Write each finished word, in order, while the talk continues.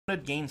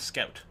gain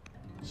scout.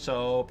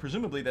 So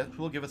presumably that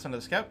will give us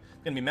another scout.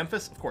 Gonna be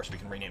Memphis. Of course, we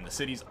can rename the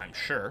cities, I'm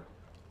sure.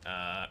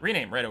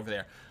 Rename right over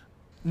there.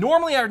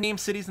 Normally, I would name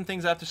cities and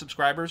things after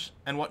subscribers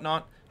and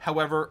whatnot.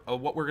 However,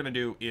 what we're gonna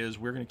do is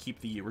we're gonna keep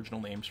the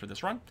original names for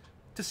this run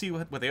to see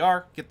what they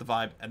are, get the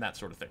vibe, and that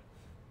sort of thing.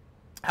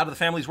 How do the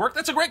families work?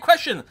 That's a great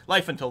question.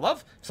 Life until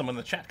love. If someone in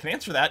the chat can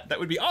answer that, that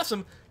would be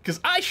awesome, because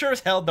I sure as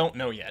hell don't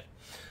know yet.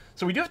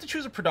 So we do have to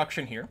choose a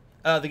production here.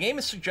 The game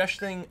is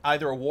suggesting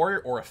either a warrior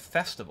or a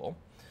festival.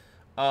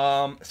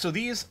 So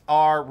these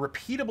are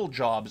repeatable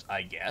jobs,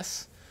 I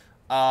guess.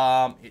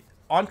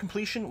 On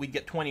completion, we'd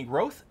get 20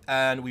 growth,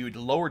 and we would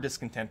lower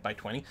discontent by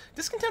 20.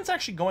 Discontent's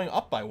actually going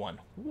up by 1.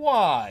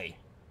 Why?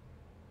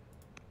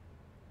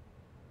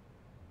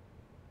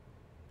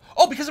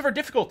 Oh, because of our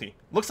difficulty.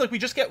 Looks like we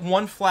just get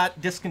 1 flat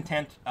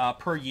discontent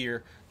per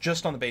year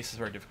just on the basis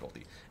of our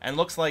difficulty. And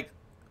looks like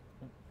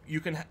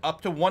you can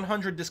up to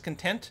 100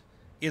 discontent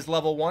is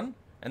level 1,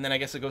 and then I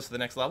guess it goes to the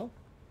next level.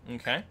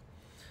 Okay.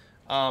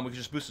 We can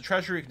just boost the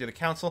treasury, we can do the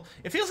council.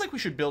 It feels like we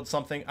should build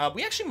something.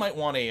 We actually might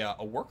want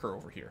a worker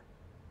over here.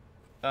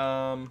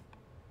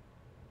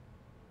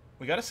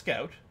 We got a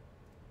scout.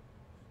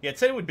 Yeah, it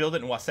said it would build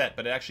it in Wasset,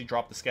 but it actually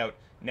dropped the scout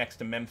next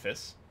to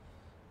Memphis.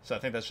 So I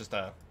think that's just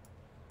a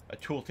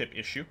tooltip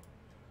issue.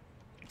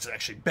 It's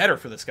actually better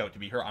for the scout to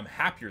be here. I'm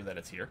happier that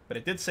it's here, but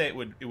it did say it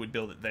would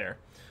build it there.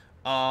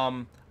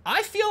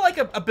 I feel like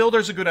a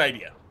builder's a good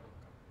idea.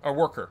 A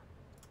worker.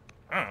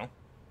 I don't know.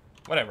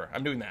 Whatever.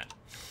 I'm doing that.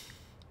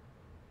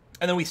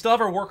 And then we still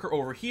have our worker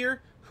over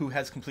here who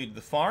has completed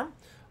the farm.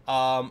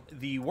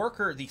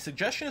 The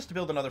suggestion is to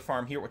build another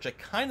farm here, which I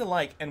kind of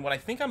like. And what I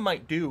think I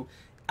might do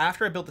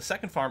after I build the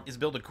second farm is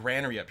build a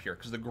granary up here,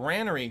 because the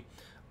granary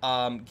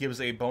gives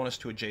a bonus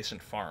to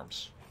adjacent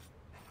farms.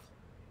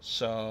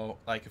 So,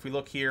 like, if we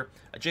look here,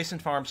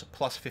 adjacent farms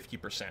plus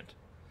 50%.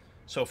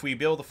 So if we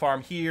build a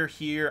farm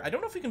here, I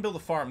don't know if we can build a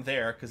farm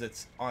there, because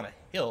it's on a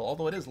hill,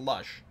 although it is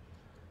lush.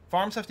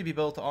 Farms have to be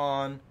built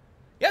on...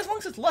 Yeah, as long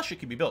as it's lush, it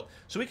can be built.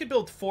 So we could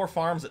build 4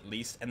 farms at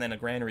least, and then a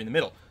granary in the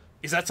middle.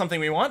 Is that something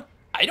we want?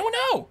 I don't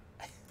know!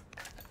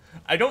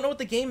 I don't know what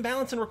the game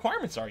balance and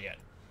requirements are yet.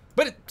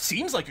 But it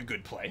seems like a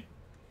good play.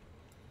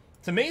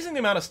 It's amazing the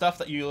amount of stuff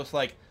that you just,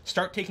 like,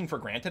 start taking for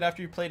granted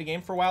after you played a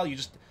game for a while.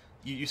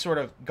 You sort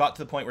of got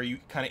to the point where you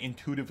kind of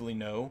intuitively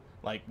know,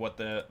 like, what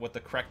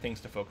the correct things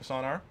to focus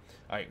on are.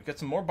 Alright, we've got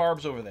some more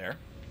barbs over there.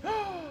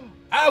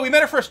 Ah, we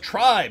met our first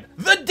tribe!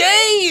 The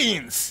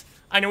Danes!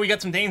 I know we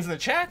got some Danes in the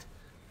chat.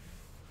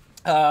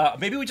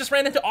 Maybe we just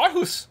ran into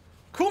Aarhus.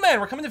 Cool, man,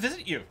 we're coming to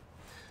visit you.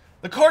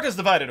 The court is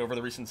divided over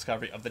the recent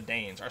discovery of the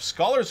Danes. Our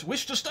scholars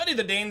wish to study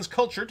the Danes'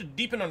 culture to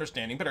deepen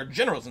understanding, but our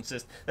generals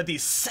insist that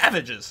these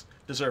savages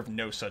deserve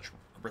no such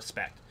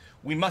respect.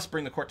 We must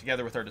bring the court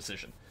together with our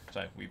decision.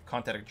 So we've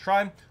contacted a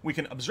tribe. We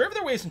can observe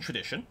their ways and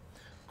tradition.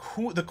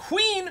 The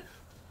queen,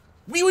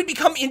 we would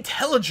become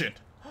intelligent.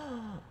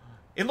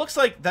 It looks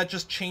like that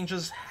just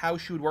changes how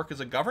she would work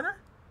as a governor.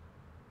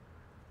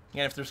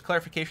 And if there's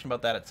clarification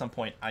about that at some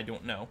point, I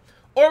don't know.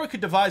 Or we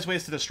could devise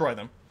ways to destroy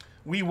them.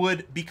 We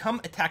would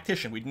become a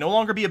tactician. We'd no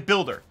longer be a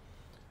builder.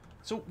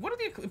 So what are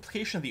the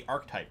implications of the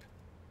archetype?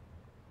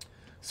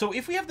 So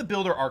if we have the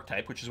builder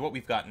archetype, which is what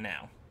we've got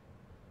now.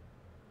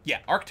 Yeah,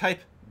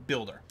 archetype,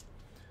 builder.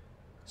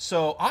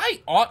 So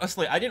I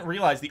didn't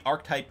realize the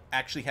archetype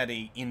actually had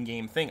a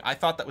in-game thing. I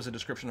thought that was a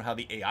description of how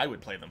the AI would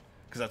play them,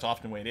 because that's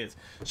often the way it is.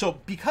 So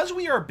because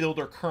we are a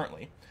builder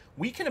currently,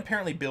 we can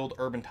apparently build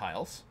urban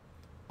tiles.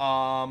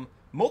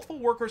 Multiple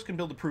workers can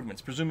build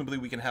improvements. Presumably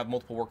we can have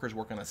multiple workers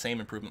work on the same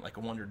improvement, like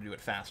a wonder to do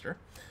it faster.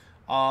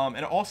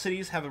 And all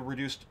cities have a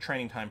reduced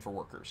training time for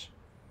workers.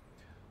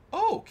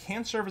 Oh,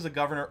 can serve as a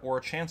governor or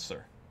a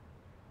chancellor.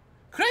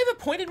 Could I have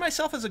appointed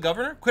myself as a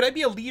governor? Could I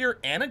be a leader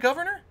and a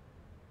governor?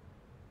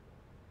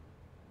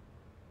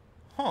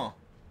 Huh.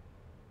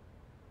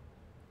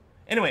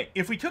 Anyway,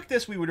 if we took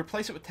this, we would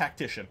replace it with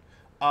tactician.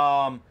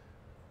 Does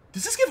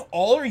this give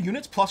all our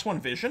units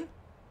 +1 vision?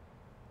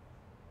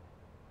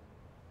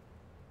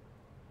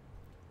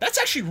 That's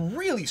actually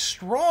really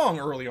strong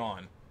early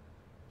on.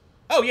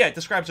 Oh yeah, it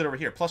describes it over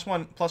here.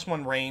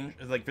 +1 range,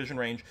 like vision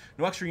range.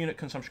 No extra unit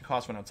consumption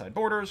cost when outside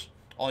borders.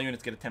 All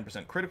units get a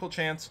 10% critical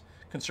chance.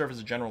 Can serve as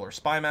a general or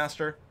spy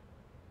master.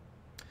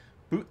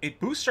 It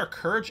boosts our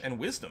courage and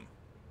wisdom.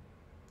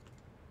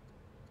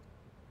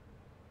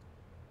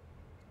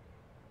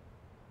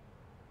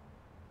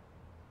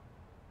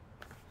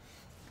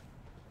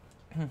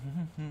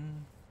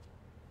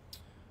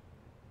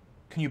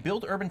 Can you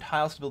build urban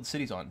tiles to build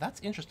cities on?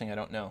 That's interesting, I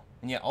don't know.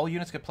 And yeah, all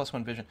units get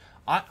 +1 vision.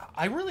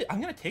 I'm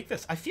gonna take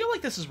this. I feel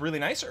like this is really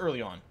nice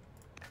early on.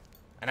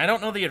 And I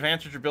don't know the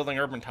advantage of building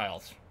urban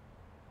tiles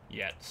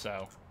yet,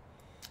 so.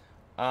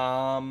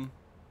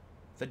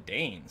 The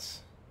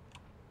Danes.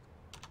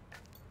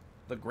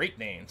 The Great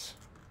Danes.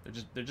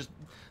 They're just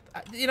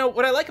you know,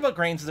 what I like about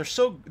Grains is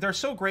they're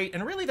so great,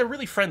 and really they're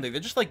really friendly.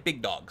 They're just like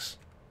big dogs.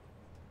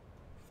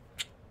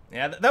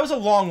 Yeah, that was a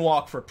long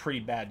walk for a pretty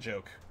bad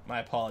joke. My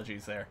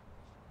apologies there.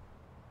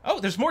 Oh,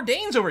 there's more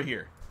Danes over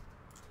here.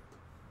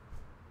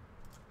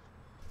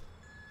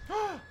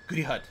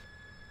 Goody Hut.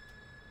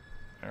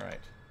 Alright.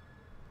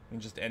 We can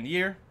just end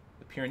here.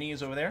 The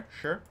Pyrenees over there.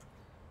 Sure.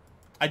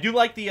 I do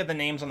like the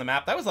names on the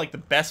map. That was like the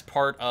best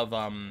part of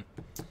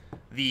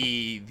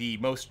the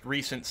most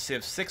recent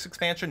Civ 6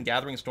 expansion,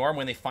 Gathering Storm,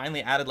 when they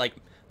finally added like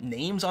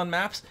names on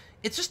maps.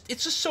 It's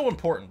just so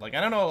important. Like,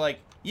 I don't know, like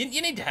you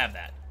need to have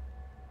that.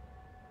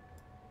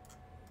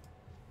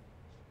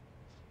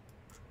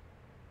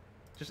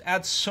 Just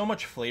adds so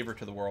much flavor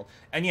to the world.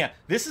 And yeah,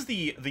 this is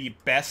the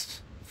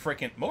best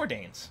frickin' more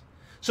Danes.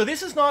 So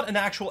this is not an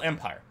actual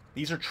empire.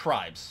 These are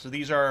tribes. So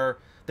these are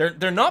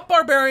they're not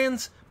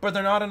barbarians, but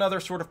they're not another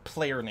sort of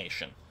player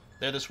nation.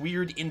 They're this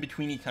weird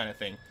in-betweeny kind of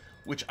thing,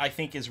 which I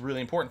think is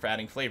really important for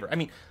adding flavor. I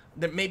mean,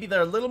 maybe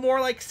they're a little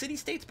more like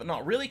city-states, but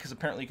not really, because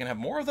apparently you can have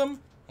more of them.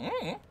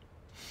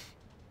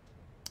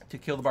 To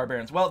kill the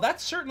barbarians. Well,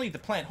 that's certainly the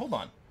plan. Hold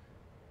on.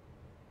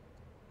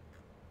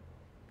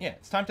 Yeah,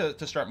 it's time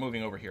to start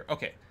moving over here.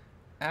 Okay.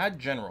 Add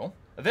general.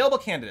 Available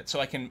candidates. So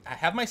I can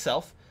have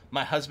myself,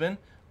 my husband,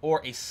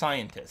 or a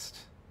scientist.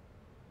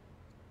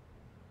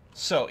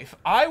 So, if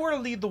I were to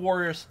lead the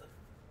warriors,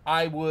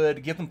 I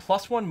would give them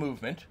 +1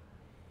 movement.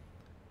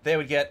 They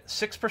would get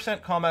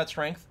 6% combat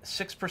strength,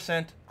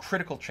 6%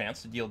 critical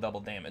chance to deal double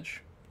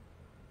damage.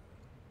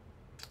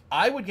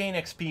 I would gain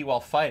XP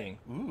while fighting.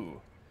 Ooh.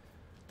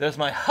 There's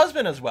my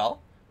husband as well,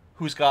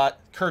 who's got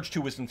Courage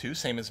 2, Wisdom 2,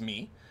 same as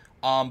me.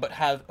 But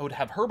would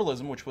have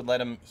Herbalism, which would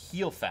let him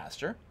heal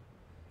faster.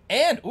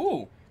 And,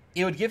 ooh,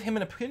 it would give him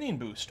an opinion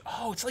boost.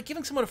 Oh, it's like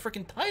giving someone a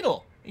freaking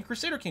title in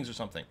Crusader Kings or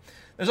something.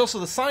 There's also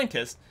the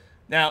Scientist.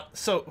 Now,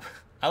 so,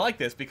 I like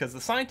this because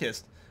the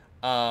Scientist,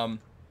 oh,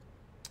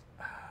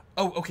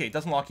 okay, it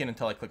doesn't lock in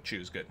until I click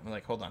choose. Good. I'm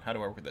like, hold on, how do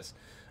I work with this?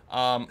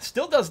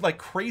 Still does, like,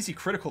 crazy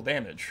critical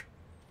damage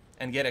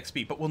and get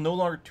XP, but will no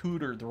longer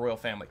tutor the royal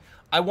family.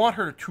 I want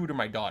her to tutor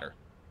my daughter.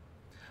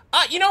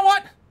 You know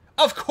what?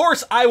 Of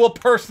course I will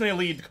personally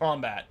lead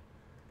combat.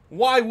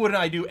 Why wouldn't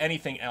I do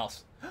anything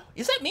else?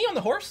 Is that me on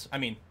the horse? I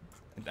mean,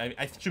 I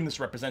assume this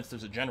represents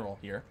there's a general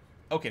here.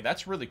 Okay,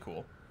 that's really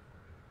cool.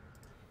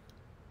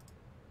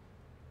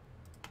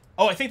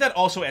 Oh, I think that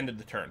also ended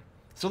the turn.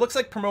 So it looks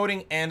like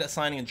promoting and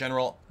assigning a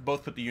general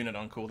both put the unit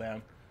on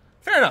cooldown.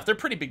 Fair enough, they're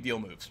pretty big deal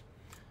moves.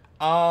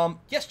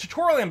 Yes,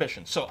 tutorial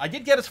ambition. So I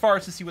did get as far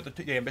as to see what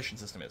the ambition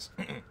system is.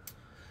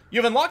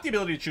 You have unlocked the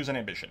ability to choose an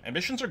ambition.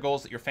 Ambitions are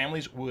goals that your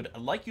families would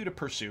like you to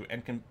pursue,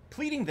 and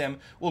completing them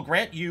will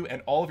grant you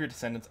and all of your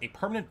descendants a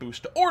permanent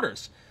boost to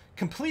orders.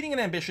 Completing an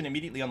ambition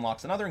immediately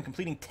unlocks another, and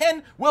completing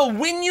 10 will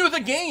win you the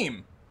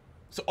game!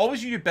 So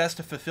always do your best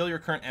to fulfill your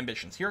current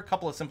ambitions. Here are a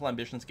couple of simple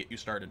ambitions to get you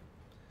started.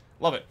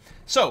 Love it.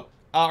 So,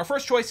 our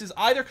first choice is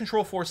either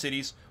control 4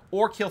 cities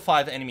or kill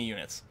 5 enemy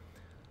units.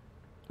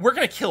 We're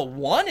going to kill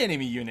 1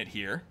 enemy unit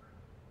here.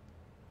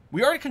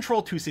 We already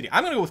control 2 cities.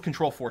 I'm going to go with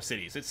control 4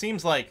 cities. It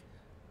seems like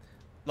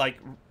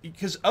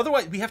because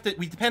otherwise we have to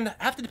depend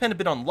a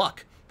bit on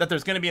luck that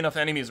there's going to be enough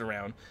enemies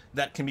around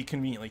that can be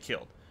conveniently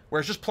killed.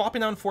 Whereas just plopping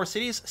down 4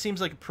 cities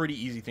seems like a pretty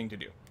easy thing to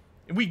do.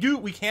 We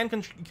can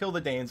kill the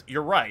Danes,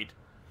 you're right,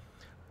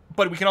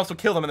 but we can also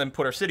kill them and then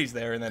put our cities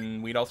there, and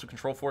then we'd also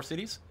control 4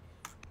 cities.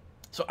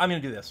 So I'm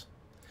going to do this.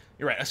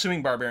 You're right,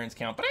 assuming barbarians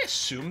count, but I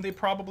assume they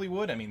probably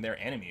would. I mean, they're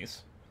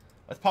enemies.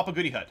 Let's pop a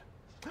goody hut.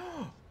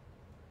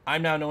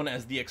 I'm now known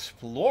as the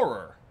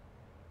Explorer.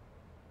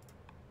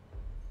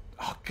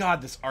 Oh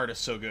god, this art is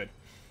so good.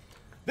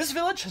 This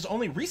village has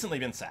only recently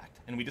been sacked,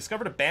 and we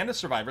discovered a band of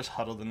survivors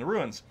huddled in the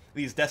ruins.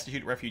 These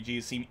destitute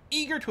refugees seem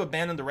eager to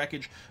abandon the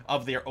wreckage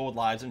of their old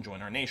lives and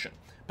join our nation.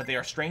 But they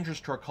are strangers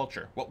to our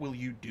culture. What will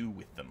you do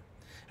with them?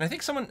 And I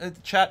think someone in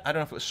the chat, I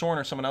don't know if it was Soren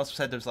or someone else,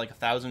 said there's like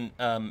 1,000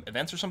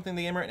 events or something in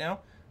the game right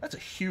now. That's a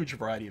huge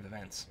variety of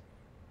events.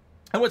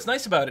 And what's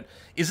nice about it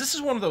is this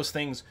is one of those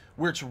things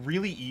where it's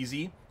really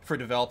easy for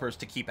developers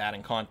to keep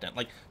adding content.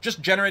 Like,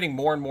 just generating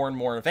more and more and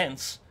more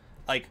events,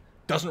 like,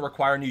 doesn't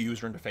require a new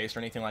user interface or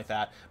anything like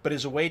that, but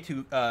is a way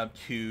to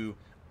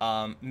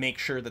make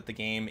sure that the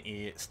game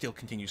still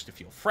continues to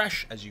feel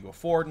fresh as you go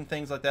forward and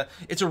things like that.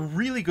 It's a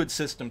really good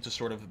system to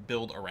sort of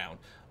build around.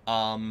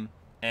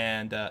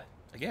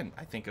 Again,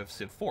 I think of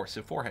Civ 4.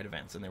 Civ 4 had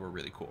events, and they were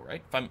really cool,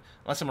 right?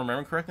 Unless I'm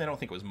remembering correctly, I don't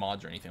think it was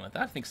mods or anything like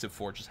that. I think Civ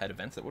 4 just had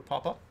events that would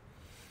pop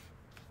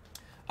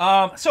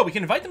up. So we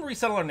can invite them to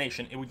resettle our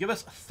nation. It would give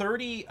us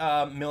 30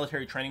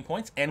 military training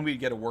points, and we'd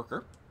get a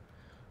worker.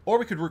 Or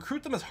we could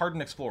recruit them as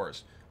hardened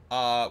explorers.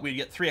 We'd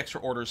get 3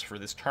 extra orders for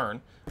this turn.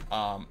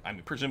 I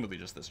mean, presumably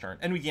just this turn.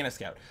 And we gain a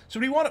scout.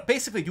 So do we want to,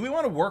 basically, do we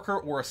want a worker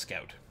or a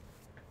scout?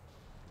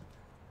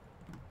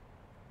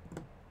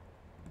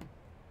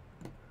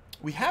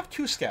 We have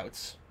 2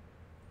 scouts.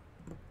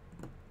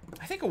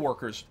 I think a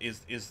worker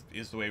is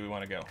the way we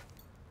want to go.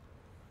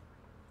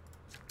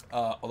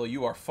 Although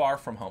you are far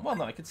from home. Well,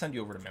 no, I could send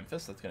you over to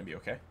Memphis. That's going to be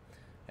okay.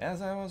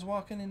 As I was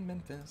walking in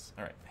Memphis.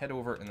 All right, head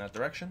over in that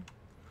direction.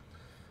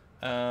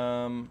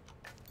 And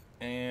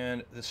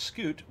the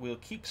scoot, we'll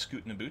keep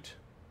scooting a boot.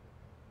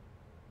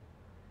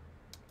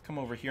 Come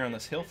over here on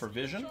this hill for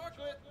vision.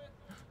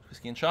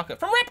 Whiskey and chocolate.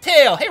 From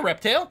Reptile! Hey,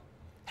 Reptile!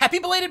 Happy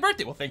belated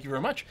birthday! Well, thank you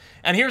very much.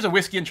 And here's a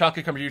whiskey and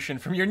chocolate contribution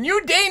from your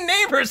new Dane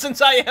neighbor,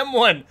 since I am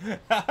one.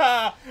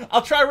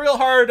 I'll try real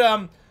hard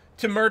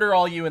to murder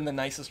all you in the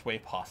nicest way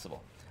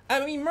possible.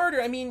 I mean,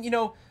 murder, I mean, you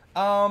know,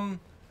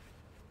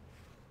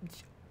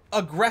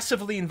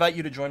 aggressively invite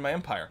you to join my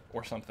empire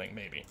or something,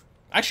 maybe.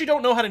 I actually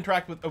don't know how to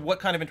interact with, what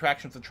kind of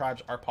interactions with the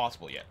tribes are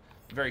possible yet.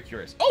 I'm very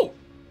curious. Oh!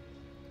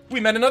 We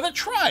met another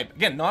tribe!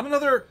 Again, not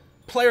another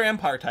player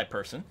empire type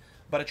person,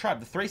 but a tribe,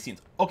 the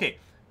Thracians. Okay.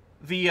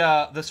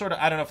 The sort of,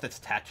 I don't know if that's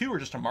a tattoo or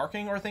just a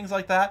marking or things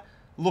like that,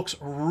 looks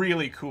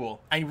really cool.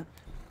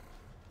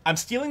 I'm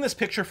stealing this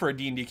picture for a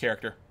D&D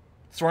character.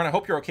 Soren, I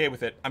hope you're okay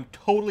with it. I'm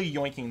totally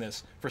yoinking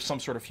this for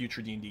some sort of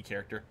future D&D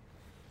character.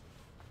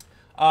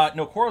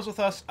 No quarrels with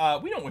us.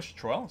 We don't wish to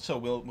troil, so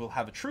we'll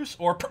have a truce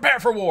or prepare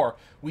for war.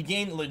 We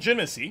gain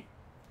legitimacy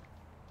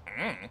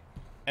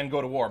and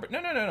go to war. But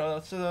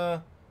no.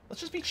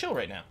 Let's just be chill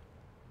right now.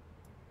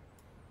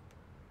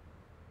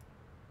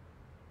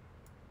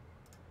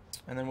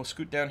 And then we'll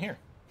scoot down here.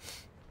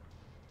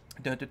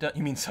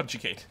 You mean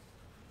subjugate. Is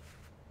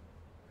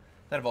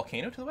that a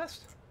volcano to the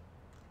west?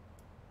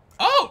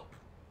 Oh!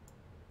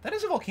 That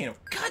is a volcano.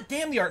 God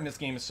damn, the art in this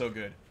game is so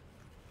good.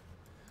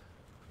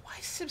 Why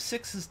is Civ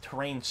 6's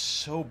terrain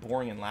so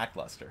boring and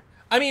lackluster?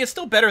 I mean, it's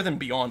still better than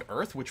Beyond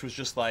Earth, which was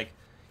just like,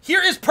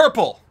 here is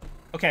purple!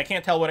 Okay, I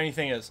can't tell what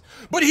anything is.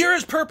 But here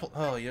is purple!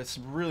 Oh, yeah, it's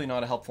really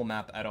not a helpful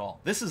map at all.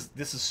 This is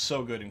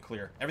so good and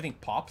clear. Everything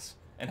pops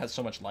and has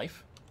so much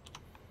life.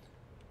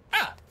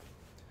 Ah!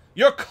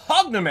 Your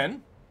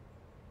cognomen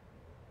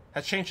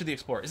has changed to the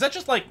Explorer. Is that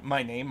just like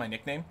my name, my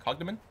nickname?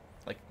 Cognomen?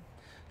 Like,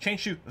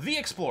 changed to the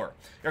Explorer.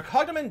 Your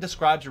cognomen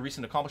describes your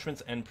recent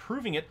accomplishments, and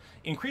proving it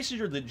increases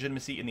your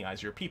legitimacy in the eyes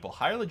of your people.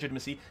 Higher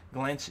legitimacy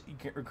grants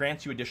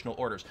you additional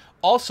orders.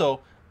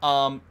 Also,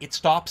 it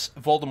stops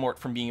Voldemort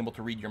from being able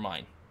to read your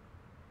mind.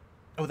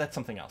 Oh, that's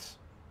something else.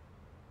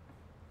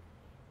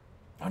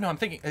 Oh, no, I'm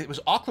thinking it was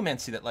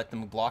Occlumency that let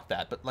them block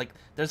that. But, like,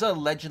 there's a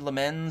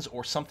Legilimens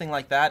or something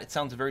like that. It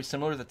sounds very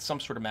similar. That's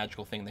some sort of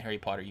magical thing in the Harry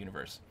Potter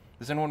universe.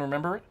 Does anyone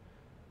remember it?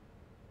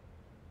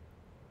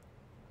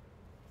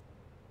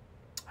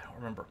 I don't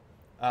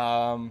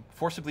remember.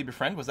 Forcibly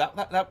befriend. Was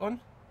that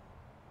one?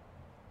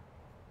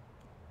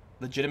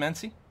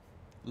 Legitimency?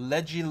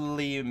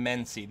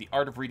 Legilimency. The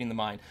art of reading the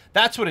mind.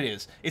 That's what it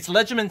is. It's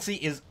Legilimency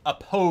is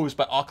opposed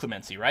by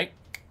Occlumency, right?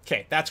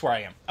 Okay, that's where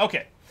I am.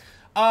 Okay.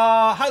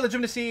 High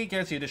legitimacy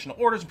guarantees additional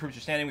orders, improves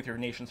your standing with your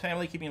nation's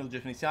family. Keeping your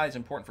legitimacy high is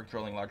important for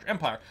controlling a larger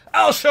empire.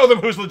 I'll show them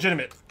who's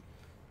legitimate!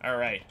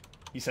 Alright,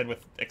 he said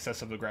with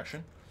excessive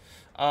aggression.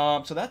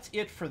 So that's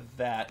it for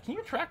that. Can you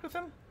interact with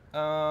him?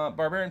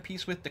 Barbarian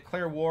peace with,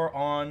 declare war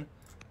on...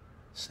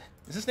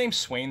 Is his name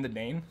Swain the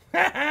Dane?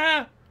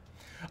 I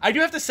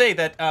do have to say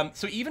that,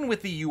 so even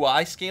with the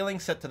UI scaling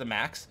set to the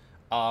max,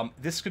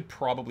 this could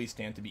probably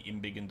stand to be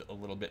embiggened a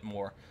little bit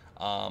more.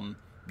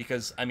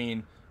 Because, I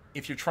mean...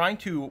 If you're trying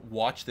to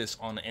watch this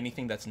on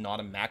anything that's not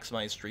a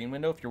maximized stream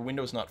window, if your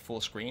window is not full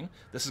screen,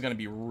 this is going to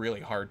be really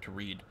hard to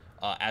read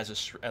as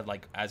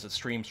a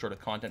stream sort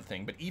of content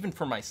thing. But even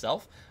for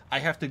myself, I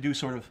have to do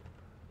sort of...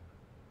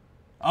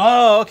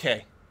 Oh,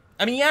 okay.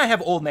 I mean, yeah, I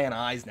have old man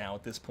eyes now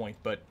at this point,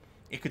 but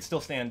it could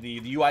still stand.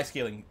 The UI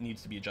scaling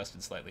needs to be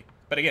adjusted slightly.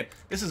 But again,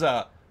 this is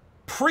a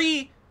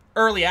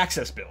pre-early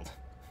access build.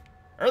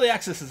 Early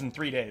access is in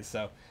 3 days,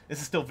 so... This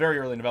is still very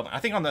early in development. I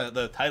think on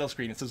the title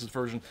screen it says it's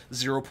version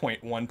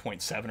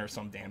 0.1.7 or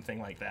some damn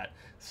thing like that.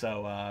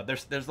 So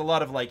there's a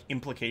lot of like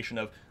implication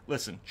of,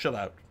 listen, chill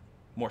out,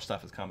 more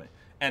stuff is coming.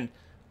 And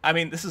I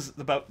mean, this is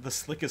about the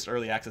slickest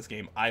early access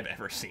game I've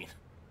ever seen.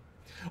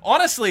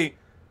 Honestly,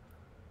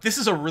 this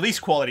is a release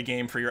quality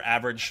game for your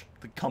average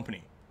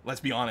company. Let's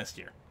be honest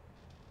here.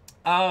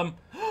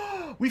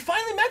 We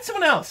finally met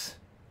someone else.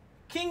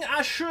 King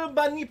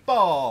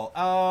Ashurbanipal.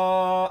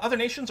 Other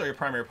nations are your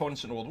primary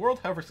opponents in the old world.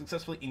 However,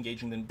 successfully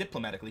engaging them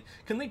diplomatically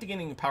can lead to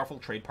gaining a powerful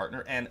trade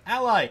partner and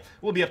ally. It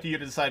will be up to you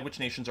to decide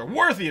which nations are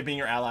worthy of being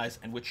your allies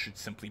and which should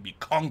simply be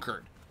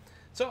conquered.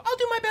 So I'll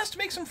do my best to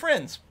make some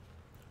friends.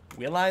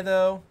 Will I,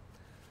 though?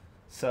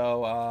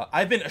 So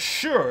I've been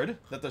assured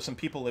that there's some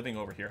people living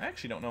over here. I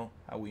actually don't know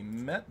how we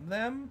met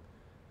them.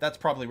 That's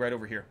probably right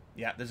over here.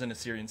 Yeah, there's an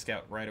Assyrian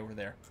scout right over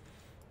there.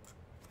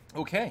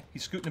 Okay,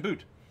 he's scooting a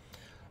boot.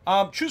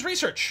 Choose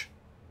research.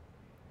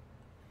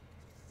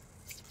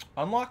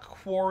 Unlock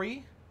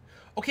quarry.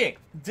 Okay,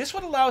 this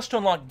would allow us to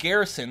unlock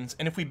garrisons,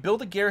 and if we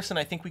build a garrison,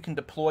 I think we can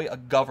deploy a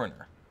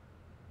governor.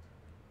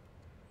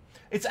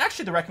 It's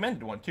actually the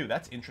recommended one, too.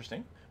 That's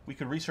interesting. We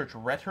could research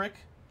rhetoric.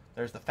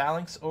 There's the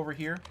phalanx over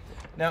here.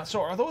 Now,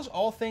 so are those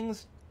all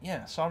things?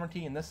 Yeah,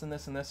 sovereignty and this and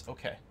this and this.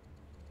 Okay.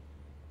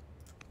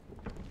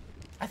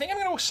 I think I'm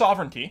going to go with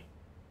sovereignty.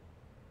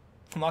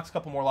 Unlocks a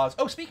couple more laws.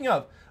 Oh, speaking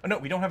of... Oh, no,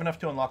 we don't have enough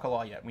to unlock a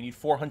law yet. We need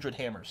 400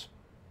 hammers.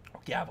 Or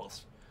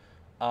gavels.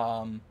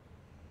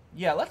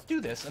 Yeah, let's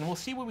do this, and we'll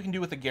see what we can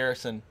do with the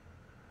garrison.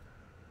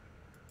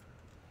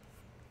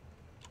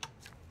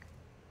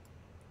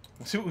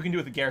 We'll see what we can do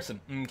with the garrison.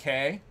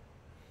 Okay.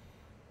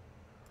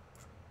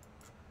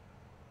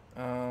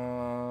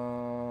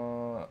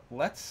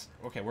 Let's...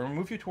 Okay, we're going to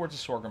move you towards the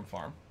sorghum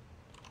farm.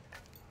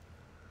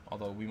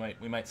 Although we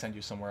might send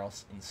you somewhere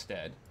else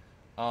instead.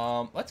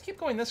 Let's keep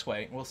going this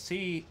way. We'll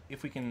see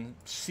if we can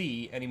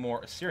see any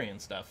more Assyrian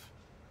stuff.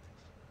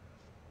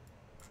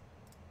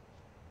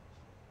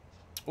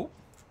 Oh,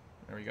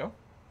 there we go.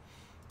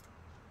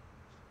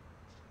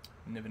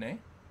 Nivene.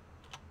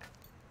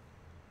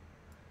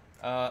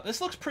 This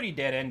looks pretty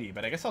dead-endy,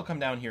 but I guess I'll come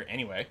down here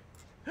anyway.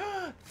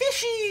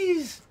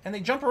 Fishies! And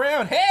they jump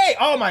around. Hey!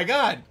 Oh my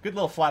god! Good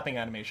little flapping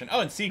animation. Oh,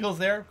 and seagulls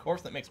there. Of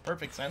course, that makes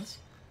perfect sense.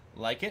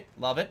 Like it.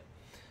 Love it.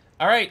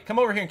 Alright, come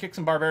over here and kick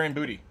some barbarian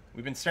booty.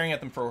 We've been staring at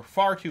them for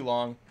far too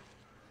long.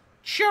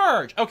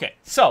 Charge! Okay,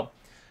 so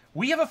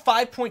we have a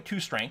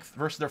 5.2 strength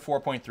versus their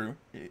 4.3.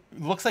 It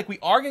looks like we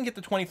are going to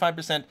get the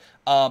 25%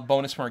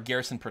 bonus from our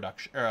garrison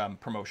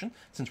promotion,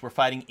 since we're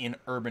fighting in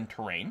urban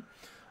terrain.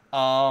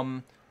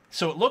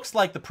 So it looks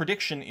like the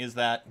prediction is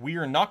that we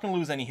are not going to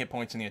lose any hit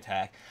points in the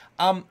attack.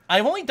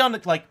 I've only done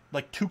it like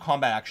 2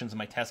 combat actions in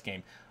my test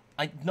game.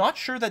 I'm not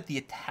sure that the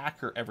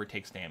attacker ever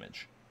takes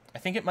damage. I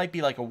think it might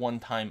be like a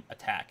one-time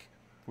attack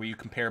where you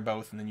compare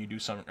both and then you do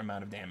some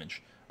amount of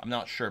damage. I'm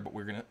not sure, but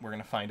we're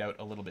gonna find out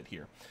a little bit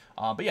here.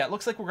 But yeah, it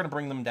looks like we're gonna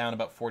bring them down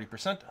about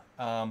 40%,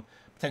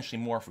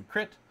 potentially more if we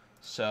crit.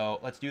 So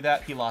let's do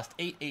that. He lost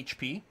 8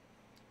 HP.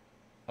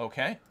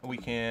 Okay, we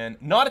can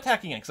not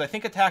attack again because I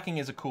think attacking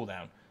is a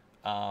cooldown.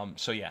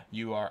 So yeah,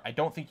 you are. I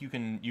don't think you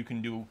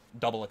can do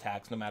double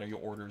attacks no matter your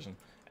orders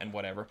and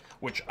whatever,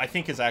 which I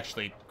think is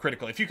actually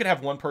critical. If you could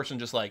have one person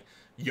just like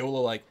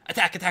YOLO, like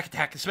attack, attack,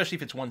 attack, especially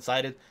if it's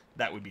one-sided,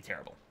 that would be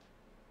terrible.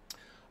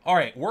 All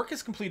right, work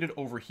is completed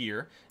over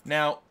here.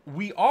 Now,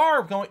 we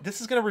are going... This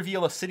is going to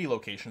reveal a city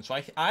location, so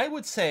I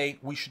would say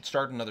we should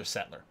start another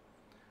settler.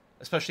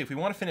 Especially if we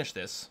want to finish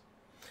this.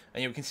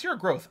 And we can see our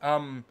growth.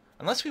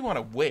 Unless we want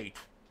to wait.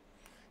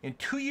 In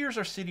 2 years,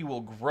 our city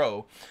will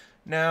grow.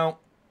 Now,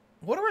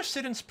 what do our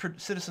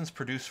citizens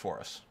produce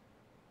for us?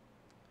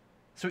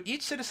 So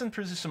each citizen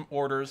produces some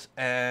orders,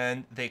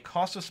 and they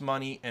cost us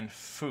money and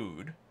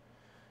food.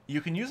 You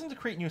can use them to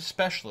create new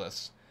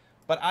specialists,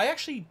 but I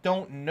actually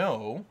don't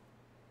know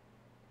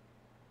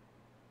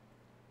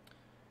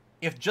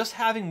if just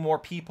having more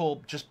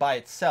people just by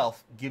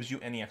itself gives you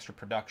any extra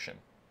production.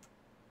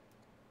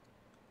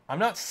 I'm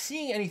not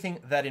seeing anything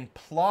that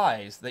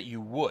implies that you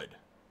would.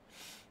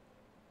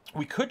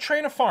 We could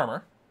train a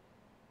farmer,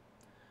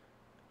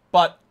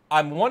 but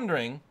I'm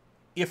wondering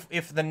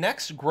if the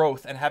next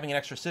growth and having an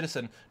extra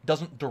citizen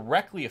doesn't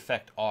directly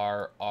affect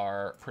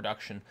our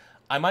production,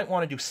 I might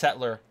want to do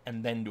settler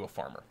and then do a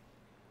farmer.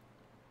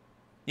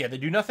 Yeah, they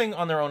do nothing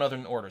on their own other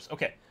than orders.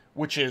 Okay,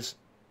 which is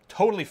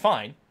totally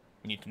fine.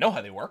 You need to know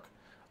how they work.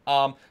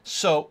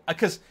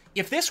 Because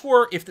if this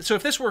were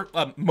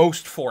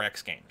most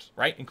 4X games,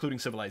 right, including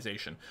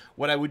Civilization,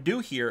 what I would do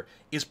here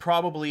is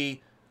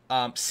probably,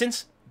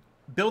 since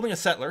building a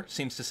settler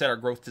seems to set our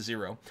growth to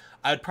 0,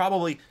 I would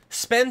probably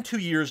spend 2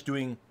 years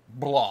doing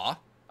blah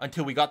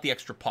until we got the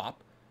extra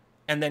pop,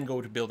 and then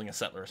go to building a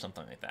settler or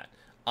something like that.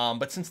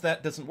 But since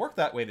that doesn't work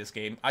that way this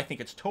game, I think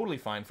it's totally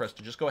fine for us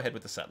to just go ahead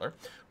with the settler,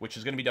 which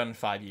is going to be done in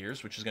 5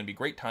 years, which is going to be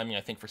great timing,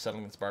 I think, for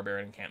settling this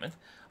barbarian encampment.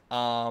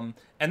 And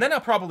then I'll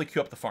probably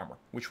queue up the farmer,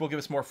 which will give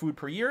us more food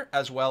per year,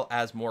 as well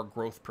as more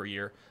growth per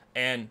year.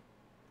 And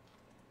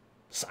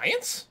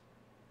science?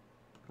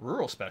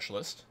 Rural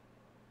specialist.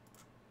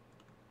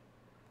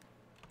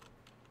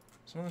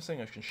 Someone's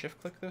saying I can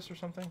shift-click this or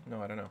something?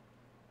 No, I don't know.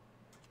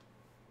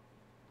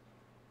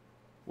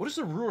 What is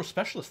the rural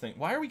specialist thing?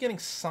 Why are we getting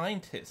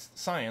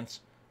science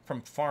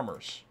from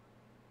farmers?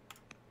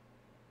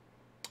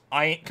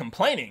 I ain't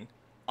complaining.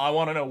 I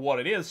want to know what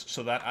it is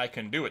so that I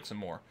can do it some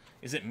more.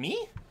 Is it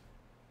me?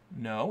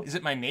 No. Is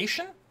it my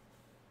nation?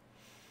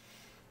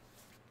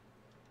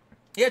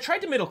 Yeah, I tried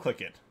to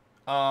middle-click it.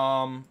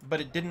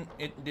 But it didn't.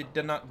 It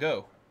did not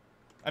go.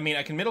 I mean,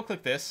 I can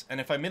middle-click this, and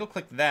if I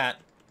middle-click that,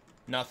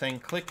 nothing.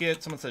 Click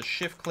it. Someone says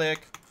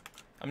shift-click.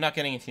 I'm not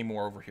getting anything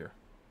more over here.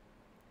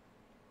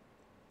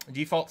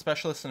 Default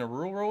specialist in a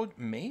rural road?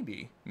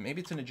 Maybe.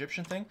 Maybe it's an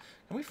Egyptian thing.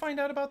 Can we find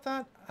out about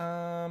that?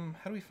 How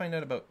do we find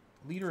out about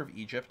leader of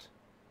Egypt?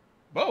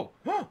 Whoa!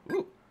 Huh.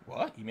 Ooh.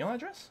 What? Email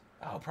address?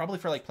 Oh, probably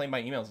for like playing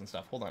by emails and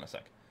stuff. Hold on a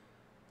sec.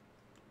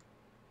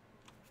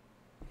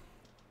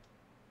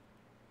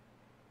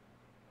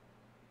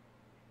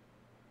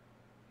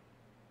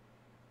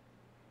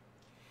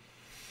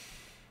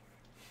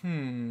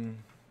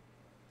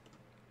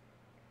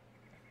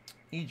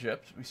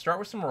 Egypt. We start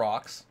with some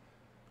rocks.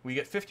 We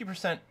get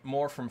 50%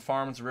 more from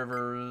farms on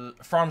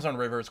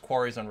rivers,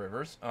 quarries on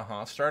rivers.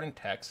 Starting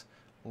text.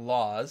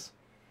 Laws.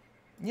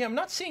 Yeah, I'm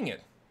not seeing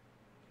it.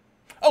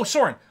 Oh,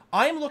 Soren,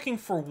 I'm looking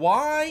for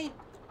why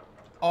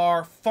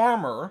our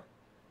farmer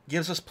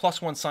gives us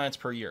 +1 science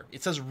per year.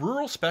 It says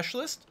rural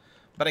specialist,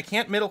 but I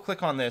can't middle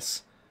click on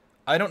this.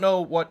 I don't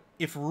know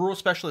if rural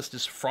specialist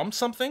is from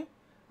something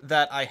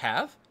that I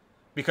have,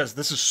 because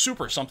this is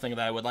super something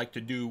that I would like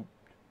to do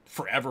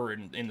forever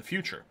in the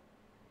future.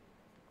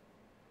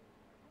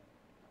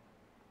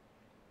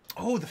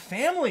 Oh, the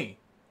family.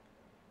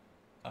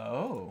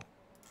 Oh.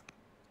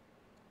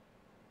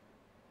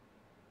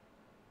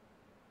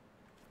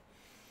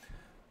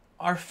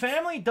 Our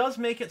family does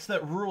make it so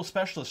that rural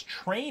specialists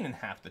train in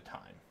half the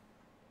time.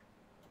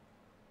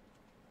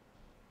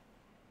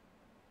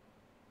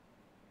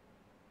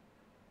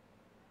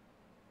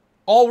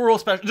 All rural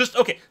special, just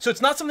okay. So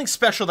it's not something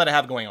special that I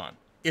have going on.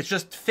 It's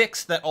just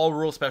fixed that all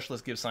rural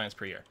specialists give science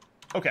per year.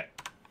 Okay,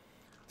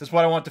 that's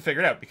what I want to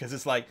figure out, because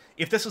it's like,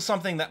 if this was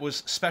something that was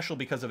special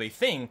because of a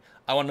thing,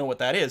 I want to know what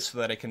that is so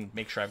that I can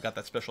make sure I've got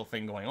that special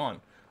thing going on.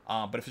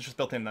 But if it's just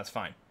built in, that's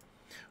fine.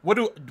 What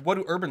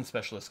do urban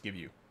specialists give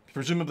you?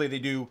 Presumably they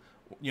do,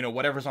 you know,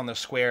 whatever's on their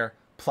square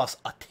plus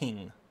a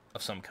ting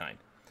of some kind.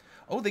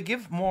 Oh, they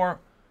give more.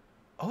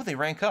 Oh, they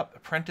rank up.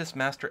 Apprentice,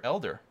 Master,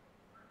 Elder.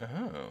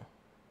 Oh.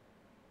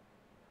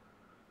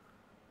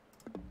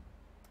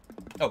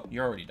 Oh,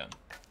 you're already done.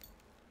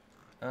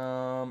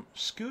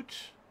 Scoot.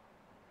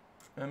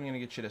 I'm going to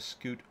get you to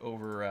scoot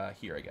over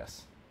here, I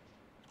guess.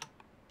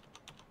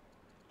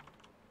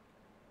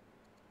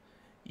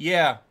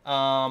 Yeah,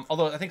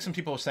 although I think some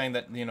people are saying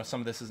that, you know,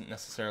 some of this isn't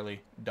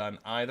necessarily done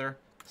either.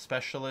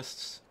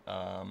 Specialists.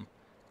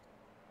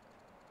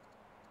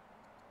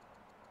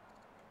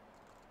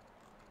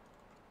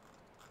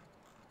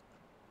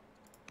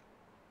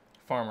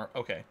 Farmer,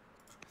 okay.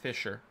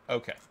 Fisher,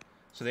 okay.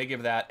 So they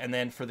give that, and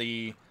then for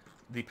the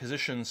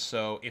positions,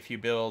 so if you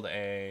build like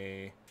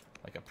a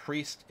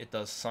priest, it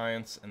does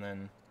science, and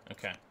then,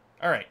 okay.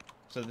 All right,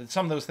 so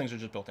some of those things are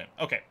just built in.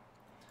 Okay.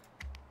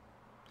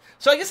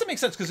 So I guess it makes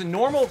sense, because in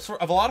normal,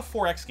 of a lot of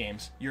 4X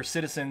games, your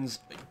citizens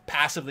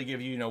passively give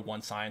you, you know,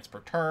 1 science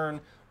per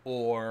turn,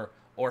 or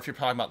if you're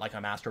talking about like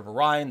a Master of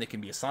Orion, they can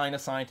be assigned a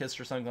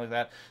scientist or something like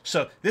that.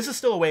 So this is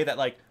still a way that,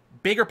 like,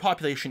 bigger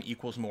population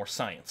equals more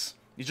science.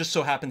 It just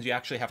so happens you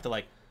actually have to,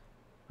 like,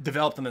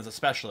 develop them as a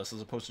specialist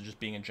as opposed to just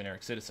being a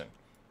generic citizen,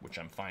 which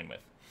I'm fine with.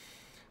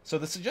 So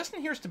the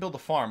suggestion here is to build a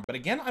farm, but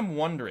again, I'm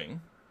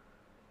wondering,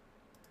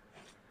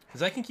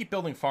 because I can keep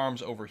building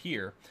farms over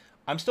here,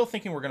 I'm still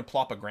thinking we're going to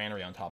plop a granary on top